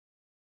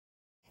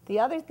The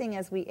other thing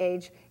as we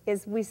age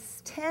is we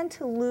tend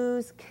to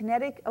lose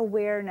kinetic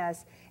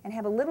awareness and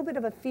have a little bit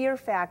of a fear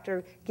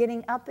factor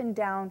getting up and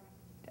down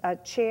a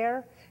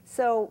chair.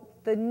 So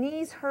the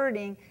knees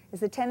hurting is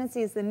the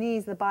tendency is the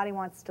knees, the body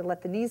wants to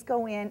let the knees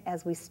go in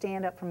as we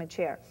stand up from a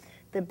chair.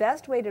 The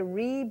best way to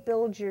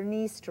rebuild your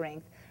knee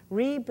strength,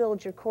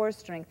 rebuild your core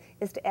strength,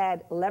 is to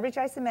add leverage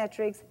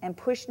isometrics and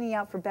push knee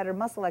out for better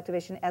muscle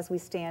activation as we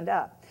stand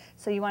up.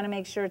 So you want to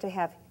make sure to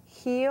have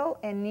heel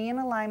and knee in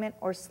alignment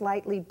or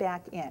slightly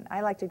back in.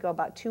 I like to go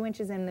about 2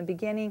 inches in the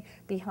beginning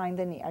behind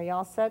the knee. Are you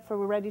all set for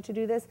we're ready to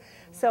do this?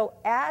 So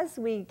as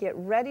we get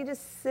ready to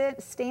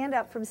stand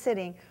up from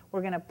sitting,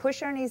 we're going to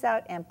push our knees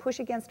out and push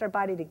against our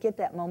body to get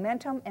that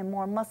momentum and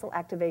more muscle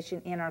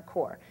activation in our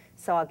core.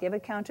 So I'll give a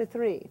count to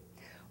 3.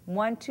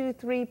 1, 2,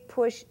 3,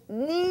 push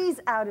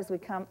knees out as we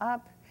come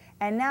up.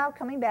 And now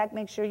coming back,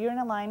 make sure you're in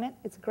alignment.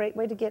 It's a great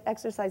way to get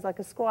exercise like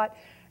a squat.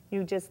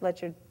 You just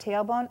let your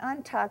tailbone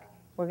untuck.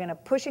 We're going to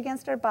push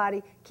against our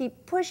body.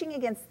 Keep pushing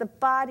against the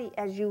body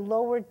as you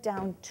lower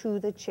down to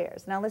the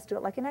chairs. Now let's do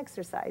it like an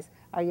exercise.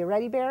 Are you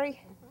ready, Barry?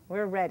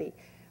 We're ready.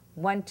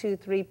 1, 2,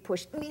 3,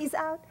 push knees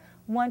out.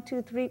 1,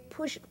 2, 3,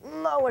 push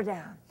lower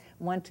down.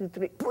 1, 2,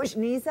 3, push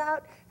knees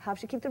out.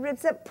 Helps you keep the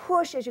ribs up.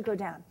 Push as you go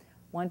down.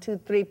 1, 2,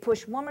 3,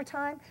 push one more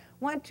time.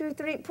 1, 2,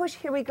 3, push.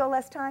 Here we go,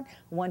 last time.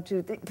 1,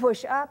 2, 3,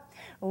 push up.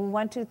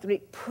 1, 2, 3,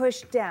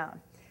 push down.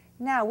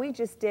 Now we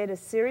just did a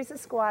series of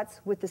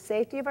squats with the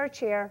safety of our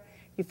chair.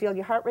 You feel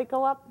your heart rate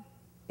go up.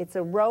 It's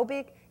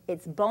aerobic.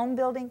 It's bone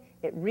building.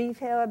 It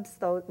rehabs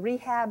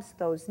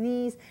those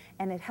knees,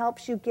 and it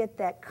helps you get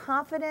that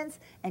confidence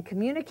and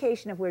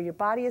communication of where your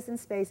body is in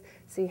space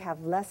so you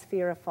have less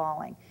fear of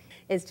falling.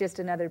 It's just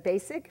another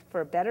basic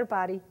for a better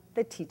body,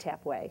 the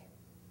T-tap way.